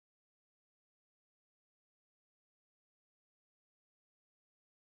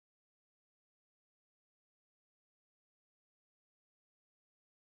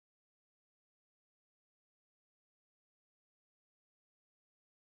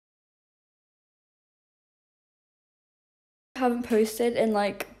haven't posted in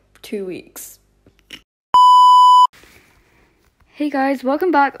like 2 weeks. Hey guys, welcome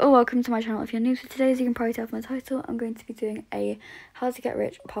back or welcome to my channel if you're new. So today, as you can probably tell from the title, I'm going to be doing a how to get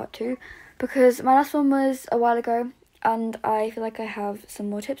rich part 2 because my last one was a while ago and I feel like I have some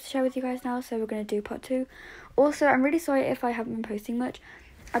more tips to share with you guys now, so we're going to do part 2. Also, I'm really sorry if I haven't been posting much.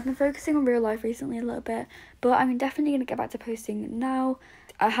 I've been focusing on real life recently a little bit, but I'm definitely going to get back to posting now.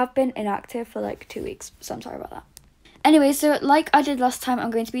 I have been inactive for like 2 weeks, so I'm sorry about that. Anyway, so like I did last time, I'm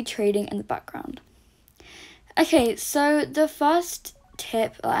going to be trading in the background. Okay, so the first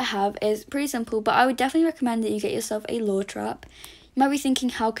tip that I have is pretty simple, but I would definitely recommend that you get yourself a law trap. You might be thinking,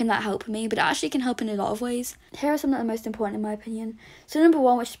 how can that help me? But it actually can help in a lot of ways. Here are some that are most important in my opinion. So number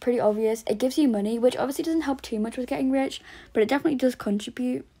one, which is pretty obvious, it gives you money, which obviously doesn't help too much with getting rich, but it definitely does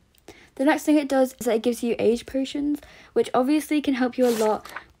contribute. The next thing it does is that it gives you age potions, which obviously can help you a lot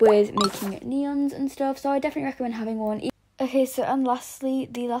with making neons and stuff, so I definitely recommend having one. Okay, so and lastly,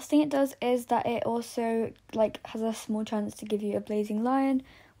 the last thing it does is that it also has a small chance to give you a blazing lion,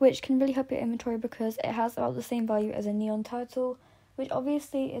 which can really help your inventory because it has about the same value as a neon turtle, which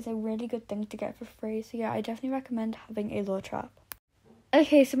obviously is a really good thing to get for free. So yeah, I definitely recommend having a law trap.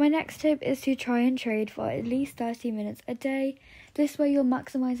 Okay, so my next tip is to try and trade for at least 30 minutes a day. This way you're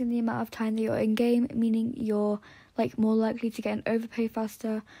maximising the amount of time that you're in game, meaning you're more likely to get an overpay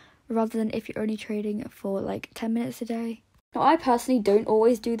faster rather than if you're only trading for 10 minutes a day. Now, I personally don't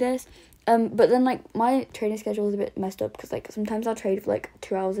always do this, but then my trading schedule is a bit messed up because sometimes I'll trade for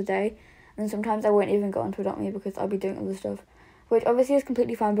 2 hours a day, and sometimes I won't even go onto Adopt Me because I'll be doing other stuff, which obviously is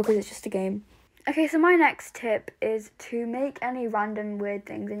completely fine because it's just a game. Okay, so my next tip is to make any random weird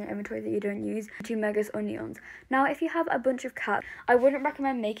things in your inventory that you don't use into megas or neons. Now, if you have a bunch of cats, I wouldn't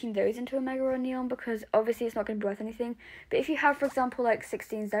recommend making those into a mega or a neon because obviously it's not going to be worth anything. But if you have, for example,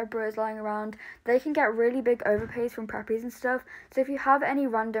 16 zebras lying around, they can get really big overpays from preppies and stuff. So if you have any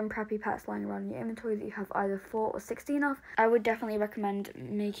random preppy pets lying around in your inventory that you have either 4 or 16 of, I would definitely recommend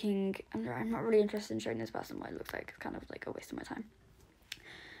making... I'm not really interested in showing this person what it looks like. It's kind of a waste of my time.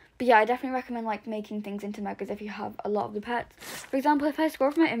 But yeah, I definitely recommend making things into megas if you have a lot of the pets. For example, if I scroll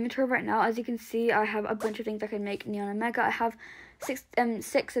from my inventory right now, as you can see, I have a bunch of things I can make neon and mega. I have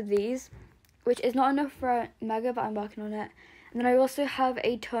six of these, which is not enough for a mega, but I'm working on it. And then I also have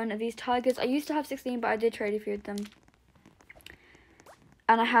a ton of these tigers. I used to have 16, but I did trade a few of them.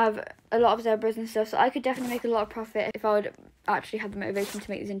 And I have a lot of zebras and stuff, so I could definitely make a lot of profit if I would actually have the motivation to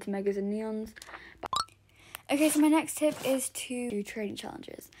make these into megas and neons. Okay, so my next tip is to do trading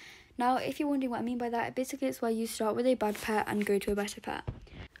challenges. Now, if you're wondering what I mean by that, basically it's where you start with a bad pet and go to a better pet.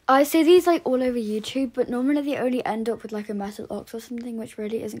 I see these all over YouTube, but normally they only end up with a metal ox or something, which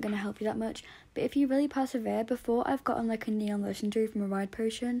really isn't going to help you that much. But if you really persevere, before I've gotten a neon legendary from a ride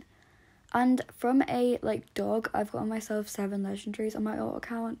potion, and from a dog, I've gotten myself 7 legendaries on my alt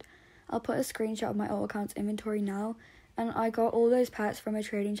account. I'll put a screenshot of my alt account's inventory now, and I got all those pets from a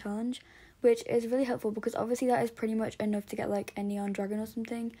trading challenge, which is really helpful because obviously that is pretty much enough to get a neon dragon or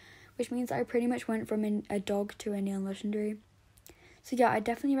something, which means I pretty much went from a dog to a neon legendary. So yeah, I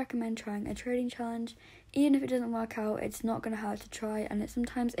definitely recommend trying a trading challenge. Even if it doesn't work out, it's not going to hurt to try, and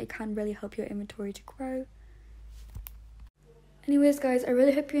sometimes it can really help your inventory to grow. Anyways guys, I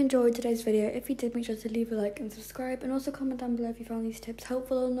really hope you enjoyed today's video. If you did, make sure to leave a like and subscribe, and also comment down below if you found these tips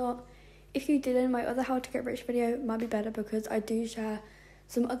helpful or not. If you didn't, my other how to get rich video might be better because I do share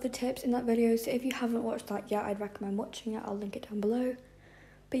some other tips in that video, so if you haven't watched that yet, I'd recommend watching it. I'll link it down below.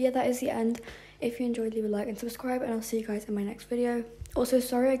 But yeah, that is the end. If you enjoyed, leave a like and subscribe, and I'll see you guys in my next video. Also,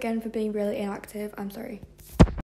 sorry again for being really inactive. I'm sorry.